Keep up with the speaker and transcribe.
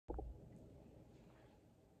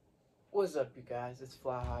What's up, you guys? It's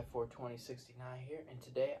Fly High 42069 here, and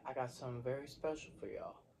today I got something very special for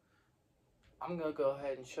y'all. I'm gonna go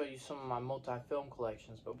ahead and show you some of my multi-film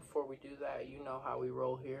collections, but before we do that, you know how we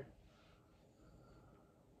roll here.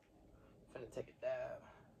 Finna take a dab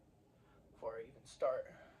before I even start.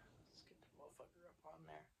 Let's get the motherfucker up on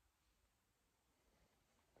there.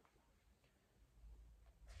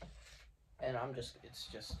 And I've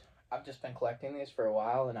just been collecting these for a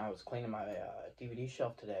while, and I was cleaning my DVD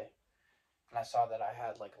shelf today. And I saw that I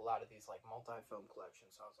had like a lot of these like multi-film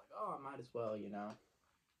collections, so I was like, oh, I might as well, you know.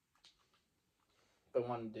 Been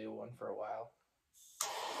wanting to do one for a while.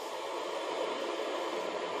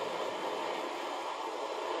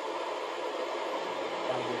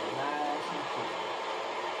 Gotta get it nice and clean.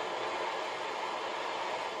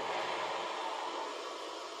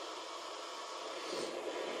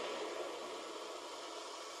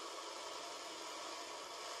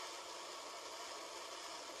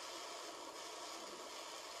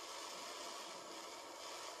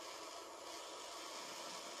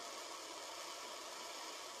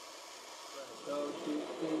 Go, shoot,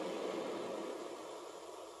 shoot. There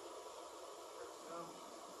we go.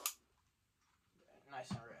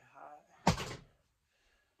 Nice and red hot. Torch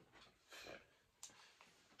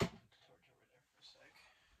over there for a sec.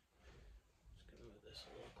 Just gonna move this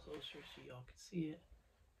a little closer so y'all can see it.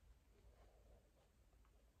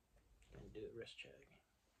 And do a wrist check.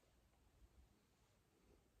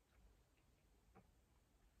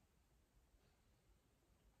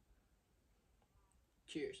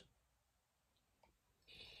 Cheers.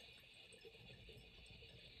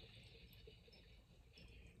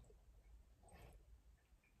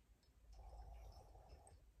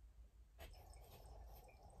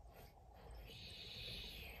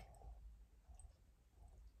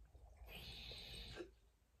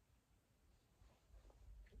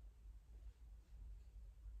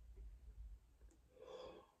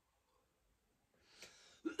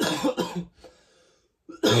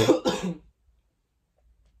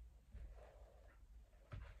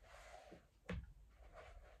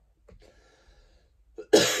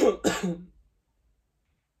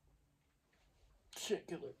 Shit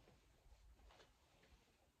killer.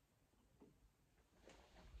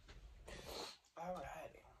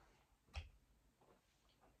 Alrighty.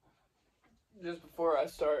 Just before I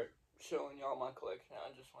start showing y'all my collection, I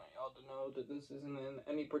just want y'all to know that this isn't in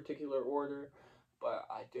any particular order, but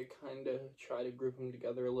I did kind of try to group them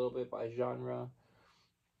together a little bit by genre.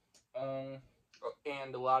 And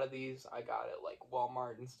a lot of these I got at like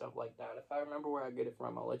Walmart and stuff like that. If I remember where I get it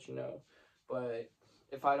from, I'll let you know. But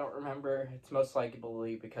if I don't remember, it's most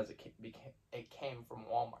likely because it came from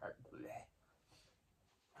Walmart.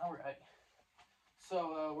 Alright.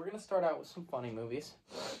 So we're going to start out with some funny movies.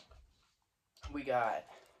 We got...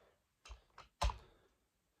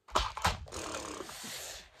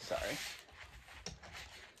 Sorry.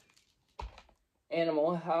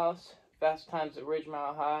 Animal House, Fast Times at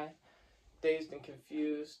Ridgemont High, Dazed and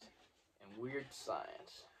Confused, and Weird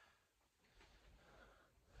Science.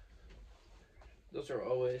 Those are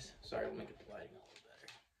always... Sorry, let me get the lighting a little better.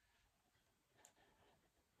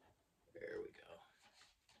 There we go.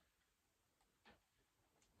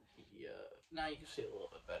 Yeah, now you can see it a little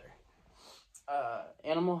bit better.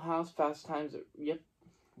 Animal House, Fast Times at... Yep,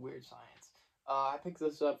 Weird Science. I picked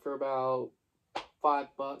this up for about $5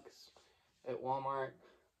 at Walmart.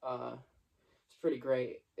 It's pretty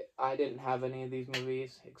great. I didn't have any of these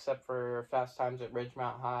movies except for Fast Times at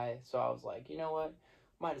Ridgemont High, so I was like, you know what?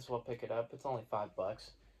 Might as well pick it up. It's only $5.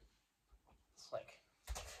 It's like,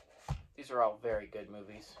 these are all very good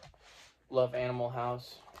movies. Love Animal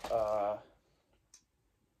House.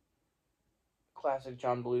 Classic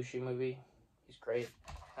John Belushi movie. He's great.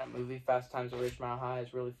 That movie, Fast Times at Ridgemont High,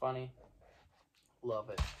 is really funny.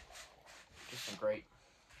 Love it. Just some great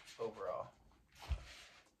overall.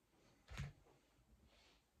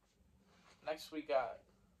 Next we got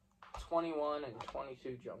 21 and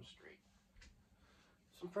 22 Jump Street.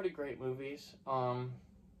 Some pretty great movies.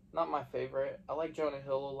 Not my favorite. I like Jonah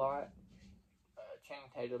Hill a lot.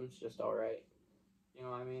 Channing Tatum's just alright. You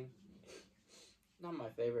know what I mean? Not my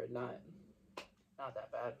favorite. Not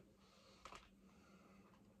that bad.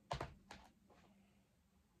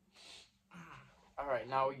 Alright,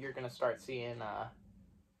 now you're gonna start seeing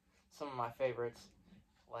some of my favorites.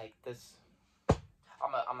 Like this.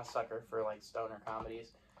 I'm a sucker for like stoner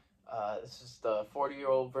comedies. This is the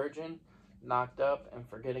 40-Year-Old Virgin, Knocked Up, and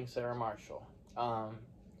Forgetting Sarah Marshall.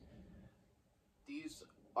 These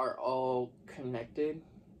are all connected,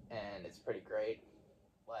 and it's pretty great.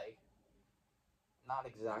 Like, not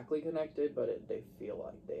exactly connected, but they feel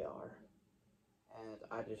like they are. And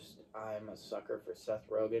I'm a sucker for Seth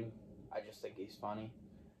Rogen. I just think he's funny.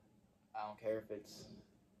 I don't care if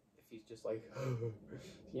he's just like,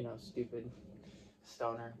 you know, stupid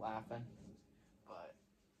stoner laughing. But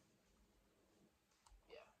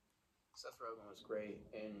yeah, Seth Rogen was great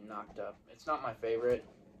in Knocked Up. It's not my favorite.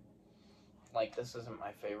 Like, this isn't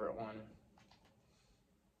my favorite one.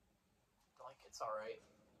 Like, it's alright.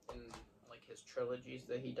 In, like, his trilogies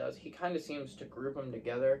that he does, he kind of seems to group them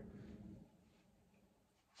together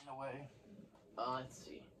in a way. Let's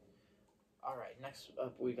see. Alright, next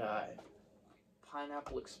up we got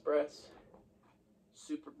Pineapple Express,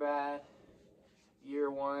 Superbad, Year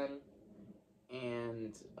One,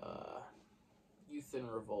 and Youth in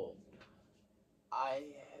Revolt. I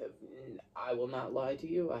will not lie to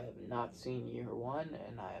you, I have not seen Year One,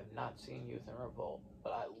 and I have not seen Youth in Revolt,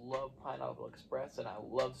 but I love Pineapple Express, and I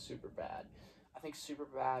love Superbad. I think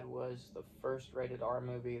Superbad was the first rated R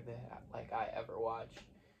movie that, like, I ever watched,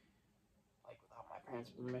 like, without my parents'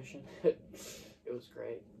 permission. It was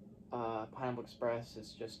great. Pineapple Express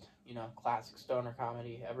is just, you know, classic stoner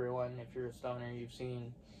comedy. Everyone, if you're a stoner, you've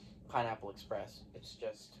seen Pineapple Express. It's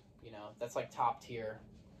just, you know, that's like top tier.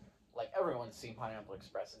 Like, everyone's seen Pineapple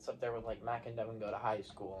Express. It's up there with, like, Mac and Devin Go to High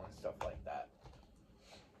School and stuff like that.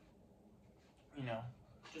 You know,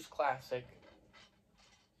 just classic.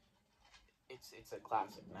 It's a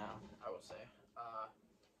classic now, I would say.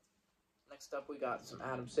 Next up, we got some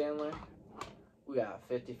Adam Sandler. We got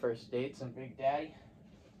 50 First Dates and Big Daddy.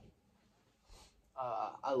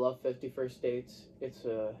 I love 50 First Dates. It's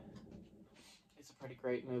a pretty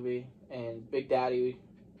great movie, and Big Daddy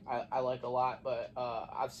I like a lot, but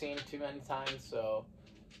I've seen it too many times, so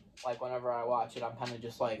like whenever I watch it, I'm kind of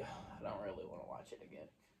just like, I don't really want to watch it again.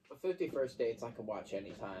 But 50 First Dates I could watch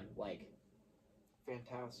anytime. Like,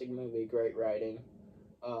 fantastic movie, great writing.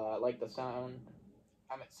 I like the sound.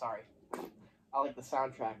 I like the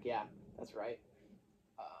soundtrack. Yeah, that's right.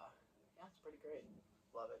 Yeah, it's pretty great.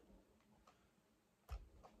 Love it.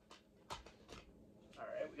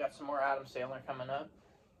 Alright, we got some more Adam Sandler coming up.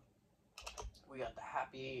 We got the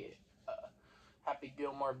Happy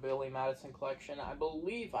Gilmore Billy Madison collection. I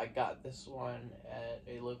believe I got this one at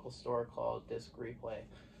a local store called Disc Replay.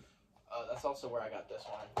 That's also where I got this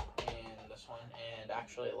one, and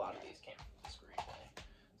actually a lot of these came from Disc Replay.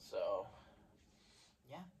 So,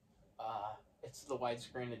 yeah. It's the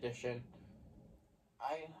widescreen edition.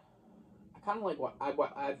 I kind of like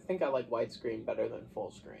I think I like widescreen better than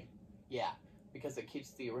full screen. Yeah, because it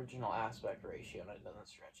keeps the original aspect ratio and it doesn't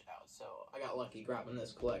stretch it out. So I got lucky grabbing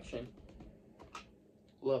this collection.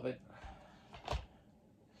 Love it.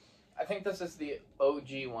 I think this is the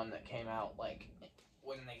OG one that came out like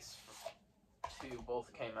when these two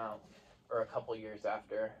both came out, or a couple years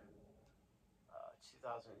after.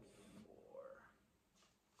 2004.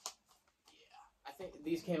 Yeah, I think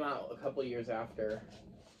these came out a couple years after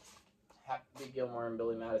Happy Gilmore and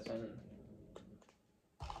Billy Madison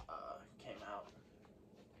came out.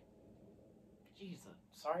 Jeez,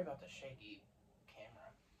 sorry about the shaky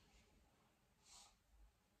camera.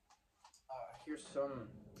 Here's some.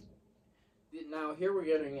 Now here we're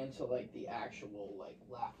getting into like the actual like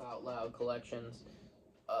laugh out loud collections.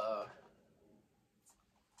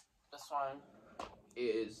 This one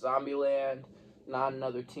is Zombieland, Not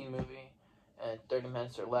Another Teen Movie, and 30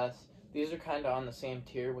 Minutes or Less. These are kind of on the same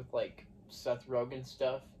tier with like Seth Rogen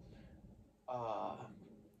stuff.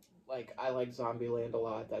 Like, I like Zombieland a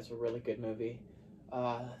lot. That's a really good movie.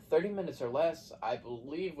 30 Minutes or Less, I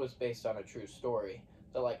believe, was based on a true story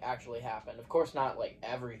that like actually happened. Of course, not like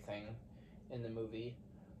everything in the movie,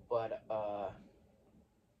 but you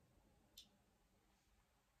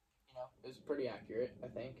know, it was pretty accurate, I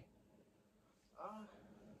think.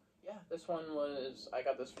 Yeah, this one was, I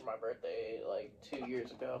got this for my birthday like 2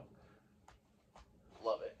 years ago.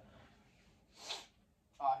 Love it.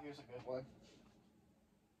 Here's a good one.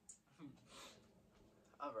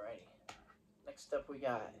 Alrighty. Next up we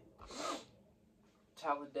got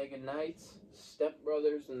Talladega Nights, Step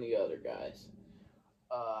Brothers, and the Other Guys.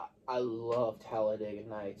 I love Talladega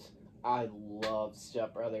Nights. I love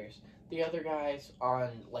Step Brothers. The Other Guys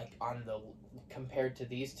compared to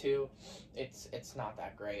these two, it's not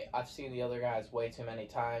that great. I've seen The Other Guys way too many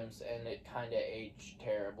times and it kind of aged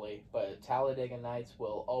terribly, but Talladega Nights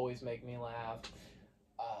will always make me laugh.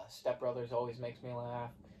 Step Brothers always makes me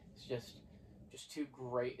laugh. It's just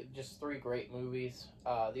three great movies.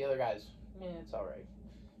 The Other Guys, it's alright.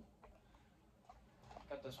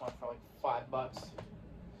 Got this one for like $5.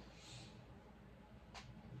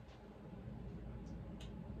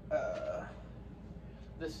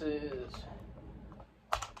 This is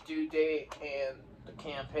Due Date and The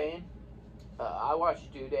Campaign. I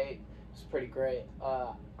watched Due Date. It's pretty great.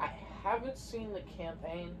 I haven't seen The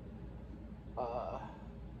Campaign. Uh,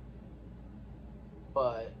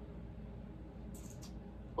 but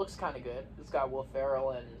looks kind of good. It's got Will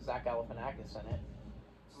Ferrell and Zach Galifianakis in it.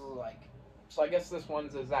 So I guess this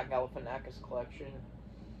one's a Zach Galifianakis collection.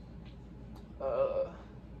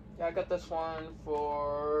 Yeah, I got this one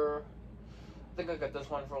for. I think I got this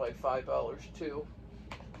one for like $5 too.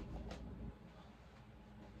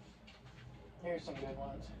 Here's some good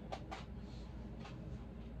ones.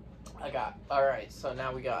 Alright, so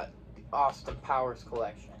now we got the Austin Powers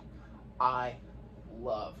collection. I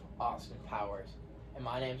love Austin Powers. And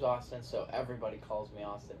my name's Austin, so everybody calls me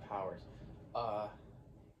Austin Powers.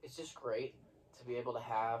 It's just great to be able to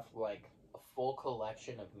have like a full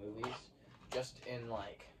collection of movies just in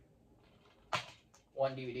like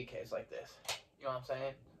one DVD case like this. You know what I'm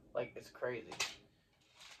saying? Like, it's crazy.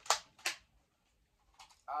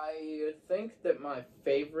 I think that my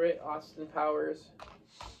favorite Austin Powers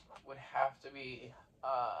would have to be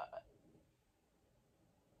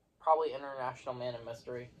probably International Man of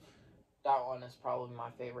Mystery. That one is probably my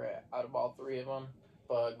favorite out of all three of them.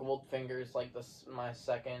 But Goldfinger's like my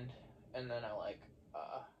second, and then I like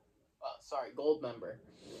Goldmember.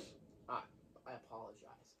 I apologize.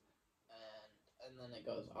 And then it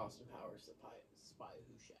goes Austin Powers, the Spy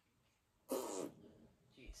Who Shagged.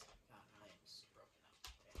 Jeez, God, I am so broken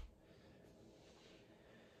up.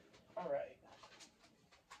 All right,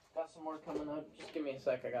 got some more coming up. Just give me a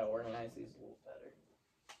sec. I gotta organize these a little better.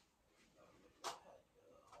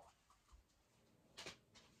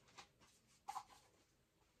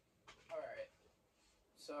 All right,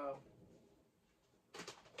 so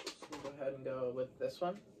just gonna go ahead and go with this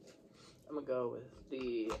one. I'm gonna go with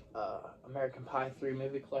the American Pie 3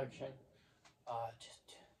 movie collection.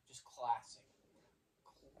 Just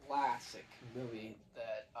classic movie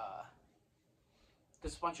that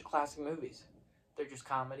just a bunch of classic movies. They're just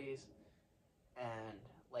comedies, and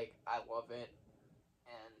like I love it.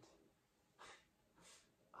 And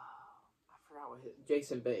I forgot what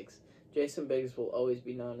Jason Biggs. Jason Biggs will always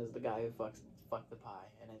be known as the guy who fucked the pie,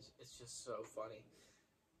 and it's just so funny.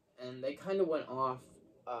 And they kind of went off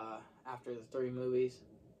after the three movies,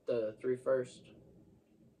 the three first,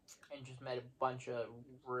 and just made a bunch of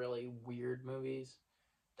really weird movies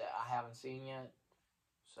that I haven't seen yet.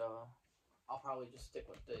 So I'll probably just stick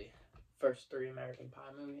with the first three American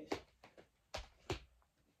Pie movies.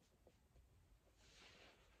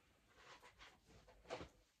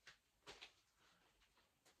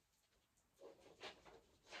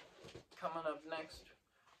 Coming up next,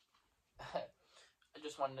 I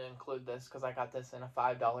just wanted to include this because I got this in a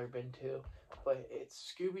 $5 bin too. But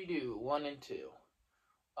it's Scooby-Doo 1 and 2,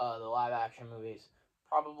 the live action movies.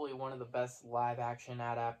 Probably one of the best live action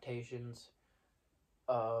adaptations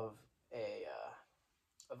of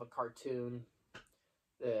a cartoon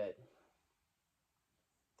that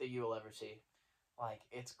you will ever see. Like,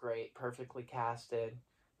 it's great, perfectly casted.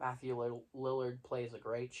 Matthew Lillard plays a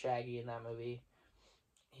great Shaggy in that movie.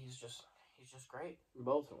 He's just great,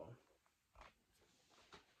 both of them.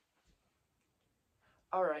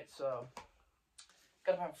 Alright, so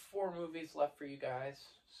got about 4 movies left for you guys,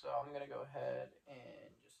 so I'm gonna go ahead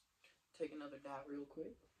and just take another dab real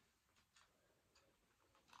quick.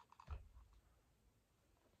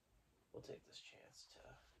 We'll take this chance to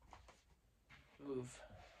move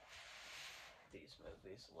these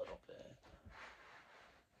movies a little bit.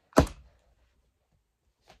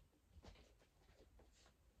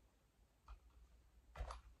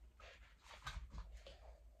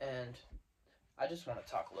 And I just want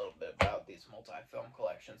to talk a little bit about these multi-film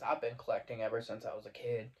collections. I've been collecting ever since I was a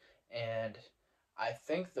kid, and I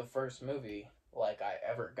think the first movie like I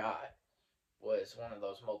ever got was one of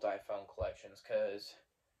those multi-film collections, because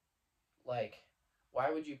like, why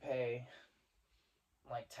would you pay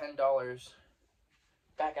like $10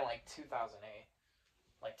 back in like 2008,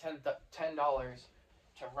 like $10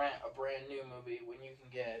 to rent a brand new movie when you can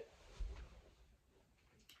get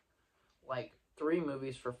like 3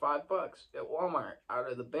 movies for $5 at Walmart out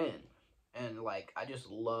of the bin? And like, I just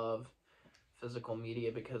love physical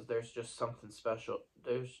media because there's just something special.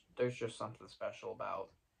 There's just something special about,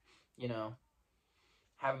 you know,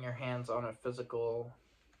 having your hands on a physical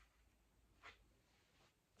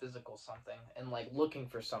something and like looking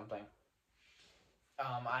for something.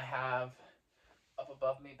 I have up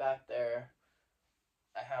above me back there,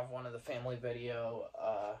 I have one of the Family Video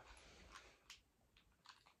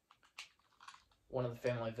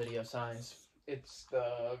signs. It's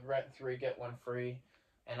the rent 3 get 1 free,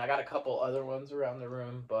 and I got a couple other ones around the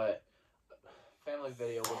room, but Family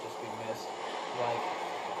Video will just be missed. Like,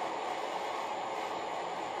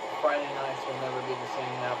 Friday nights will never be the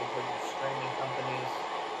same now because of streaming companies,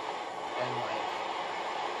 and like,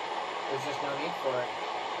 There's just no need for it.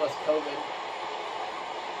 Plus COVID.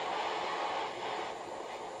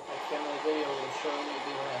 Like family video will surely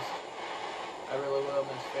be missed. I really will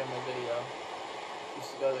miss family video.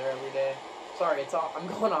 Used to go there every day. Sorry, I'm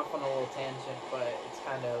going off on a little tangent, but it's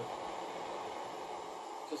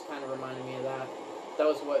just kind of reminded me of that. That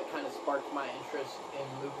was what kind of sparked my interest in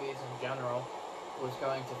movies in general, was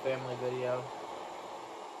going to family video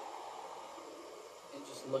and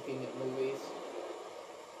just looking at movies.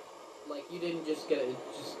 Like, you didn't just get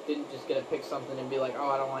to pick something and be like, oh,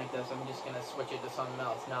 I don't like this, I'm just gonna switch it to something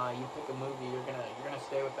else. Nah, you pick a movie, you're gonna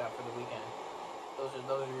stay with that for the weekend. Those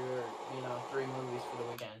are your 3 movies for the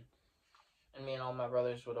weekend. And me and all my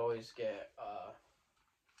brothers would always get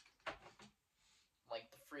like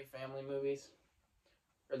the free family movies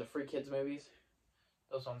or the free kids movies.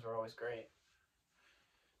 Those ones were always great.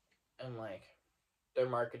 And like their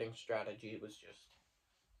marketing strategy was just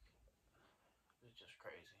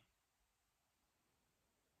crazy.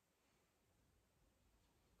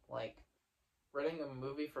 Like renting a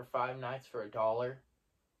movie for 5 nights for $1,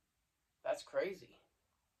 that's crazy.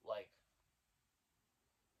 Like,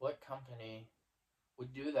 what company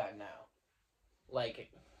would do that now?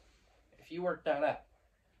 Like, if you work that out,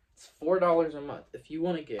 it's $4 a month. If you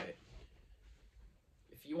want to get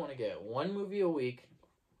 1 movie a week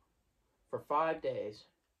for 5 days,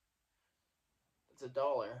 it's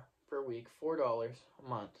 $1 per week, $4 a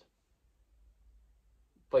month.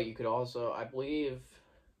 But you could also, I believe,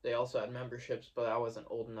 they also had memberships, but I wasn't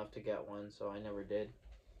old enough to get one, so I never did.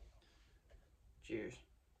 Cheers.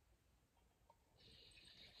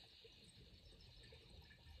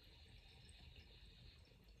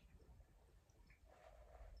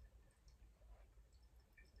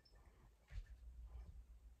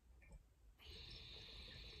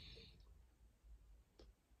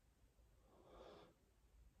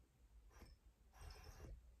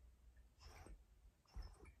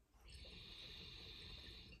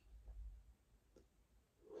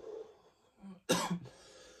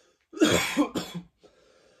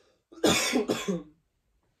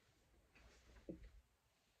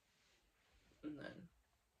 And then,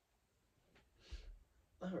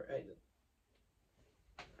 alright.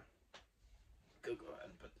 Go ahead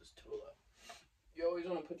and put this tool up. You always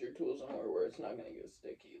want to put your tool somewhere where it's not going to get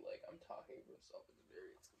sticky, like I'm talking to myself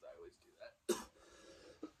experience, because I always do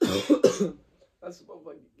that. That's what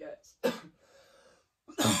fucking gets.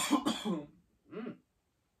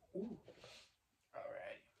 Ooh.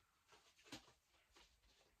 Alright.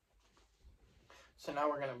 So now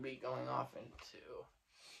we're going to be going off into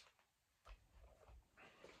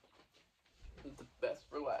the best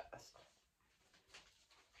for last.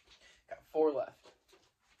 Got 4 left.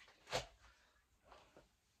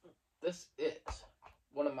 This is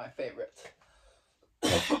one of my favorites.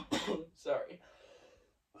 Sorry.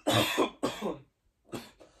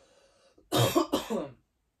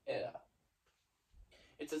 Yeah.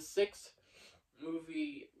 It's a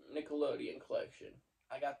 6-movie Nickelodeon collection.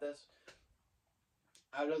 I got this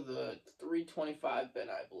out of the $3.25 bin,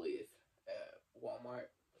 I believe, at Walmart.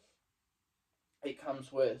 It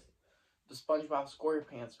comes with the SpongeBob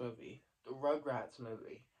SquarePants movie, the Rugrats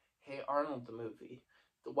movie, Hey Arnold the movie,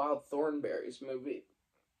 the Wild Thornberrys movie,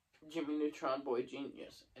 Jimmy Neutron Boy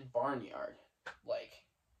Genius, and Barnyard. Like,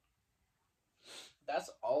 that's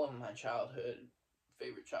all of my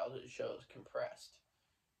favorite childhood shows compressed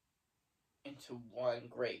into one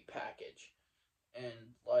great package.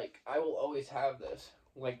 And, like, I will always have this.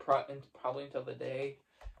 Like, probably until the day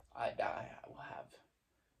I die, I will have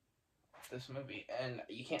this movie. And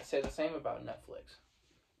you can't say the same about Netflix.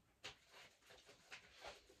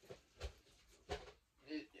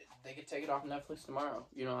 They could take it off Netflix tomorrow,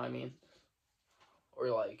 you know what I mean? Or,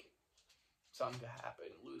 like, something could happen,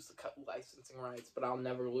 lose the licensing rights, but I'll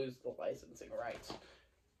never lose the licensing rights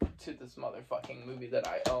to this motherfucking movie that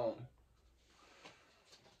I own.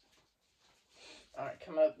 Alright,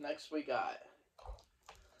 coming up next, we got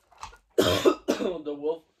the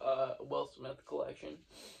Will Smith collection.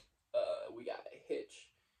 We got Hitch,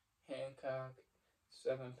 Hancock,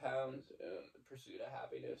 7 Pounds, and The Pursuit of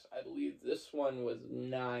Happiness. I believe this one was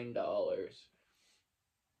 $9.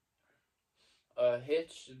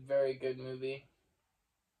 Hitch, very good movie.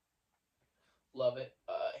 Love it.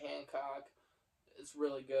 Hancock, it's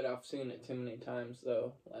really good. I've seen it too many times,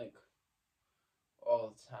 though. Like, all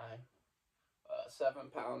the time. 7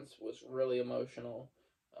 Pounds was really emotional.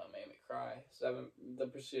 Made me cry. The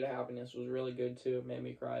Pursuit of Happiness was really good, too. Made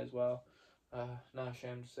me cry as well. Not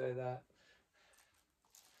ashamed to say that.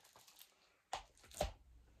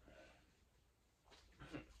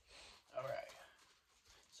 Alright.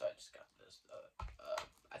 So I just got this,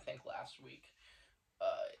 I think last week.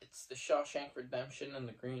 It's The Shawshank Redemption and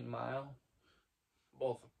The Green Mile.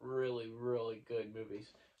 Both really, really good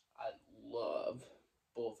movies. I love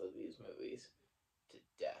both of these movies to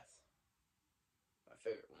death. My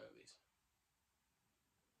favorite movies.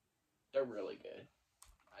 They're really good.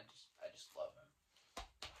 I just love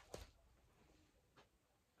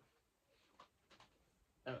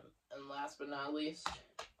them. And last but not least,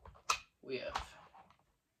 we have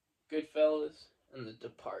Goodfellas and The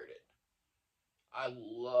Departed. I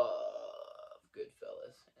love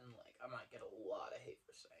Goodfellas, and like I might get a lot of hate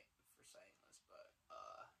for saying this, but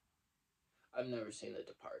I've never seen The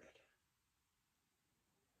Departed.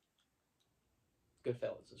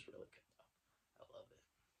 Goodfellas is really good though. I love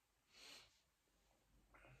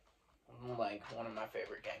it. Like one of my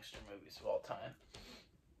favorite gangster movies of all time.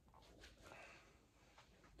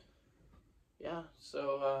 Yeah,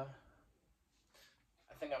 so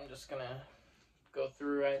I think I'm just gonna go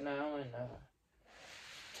through right now and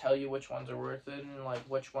tell you which ones are worth it and like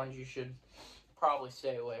which ones you should probably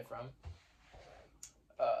stay away from.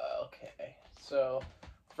 Okay, so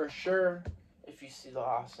for sure, if you see the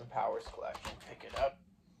Austin Powers collection, pick it up.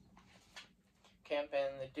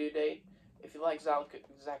 Campaign the due date. If you like Zach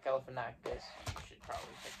Galifianakis, you should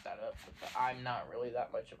probably pick that up. But I'm not really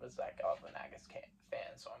that much of a Zach Galifianakis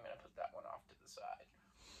fan, so I'm gonna put that one off to the side.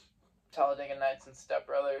 Talladega Nights and Step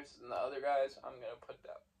Brothers and the other guys, I'm gonna put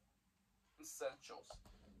that essentials.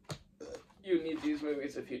 You need these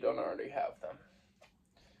movies if you don't already have them.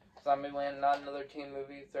 Zombieland, not another teen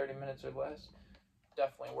movie, 30 minutes or less.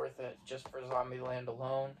 Definitely worth it just for Zombieland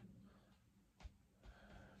alone.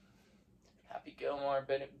 Happy Gilmore,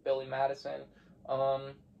 Billy Madison.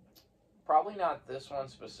 Probably not this one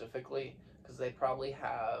specifically, because they probably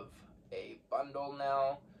have a bundle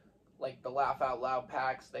now. Like the Laugh Out Loud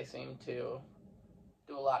packs, they seem to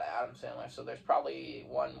do a lot of Adam Sandler. So there's probably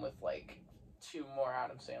one with like 2 more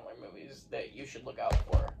Adam Sandler movies that you should look out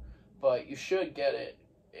for. But you should get it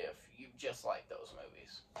if you just like those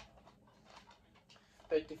movies.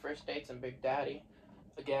 50 First Dates and Big Daddy.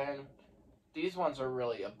 Again, these ones are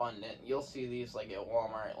really abundant. You'll see these like at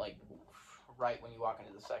Walmart, like right when you walk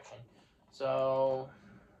into the section. So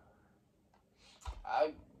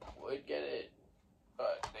I would get it,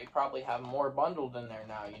 but they probably have more bundled in there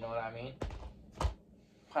now. You know what I mean?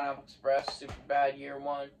 Pineapple Express, Superbad, Year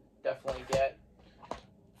One, definitely get.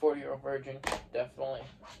 40-Year-Old Virgin, definitely.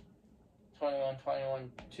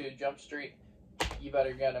 21 to Jump Street, you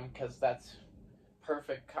better get them because that's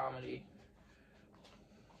perfect comedy.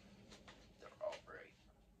 They're all great.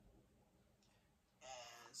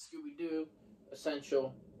 And Scooby-Doo,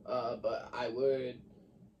 essential, but I would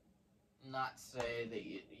not say that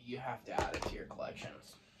you have to add it to your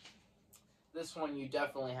collections. This one you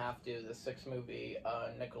definitely have to. The 6-movie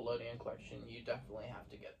Nickelodeon collection, you definitely have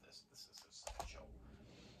to get this. This is essential.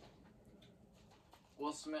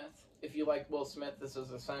 Will Smith. If you like Will Smith, this is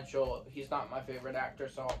essential. He's not my favorite actor,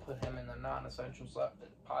 so I'll put him in the non-essential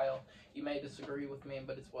pile. You may disagree with me,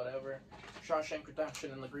 but it's whatever. Shawshank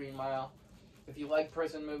Redemption and The Green Mile. If you like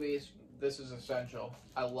prison movies, this is essential.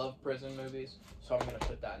 I love prison movies, so I'm going to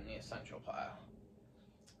put that in the essential pile.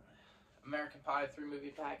 American Pie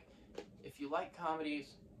 3-movie pack. If you like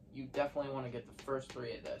comedies, you definitely want to get the first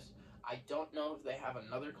 3 of this. I don't know if they have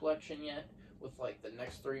another collection yet with like the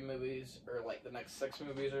next 3 movies or like the next 6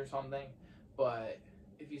 movies or something, but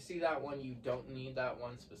if you see that one, you don't need that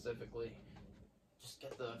one specifically. Just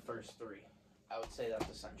get the first 3. I would say that's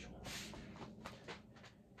essential.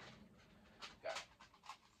 Okay.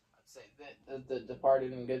 I'd say that the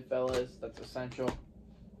Departed and Goodfellas, that's essential.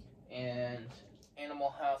 And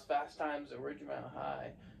Animal House, Fast Times at Ridgemont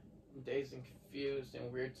High, Dazed and Confused,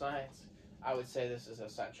 and Weird Science, I would say this is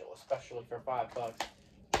essential, especially for $5.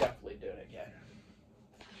 Definitely do it again.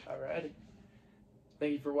 Alrighty.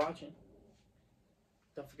 Thank you for watching.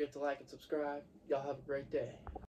 Don't forget to like and subscribe. Y'all have a great day.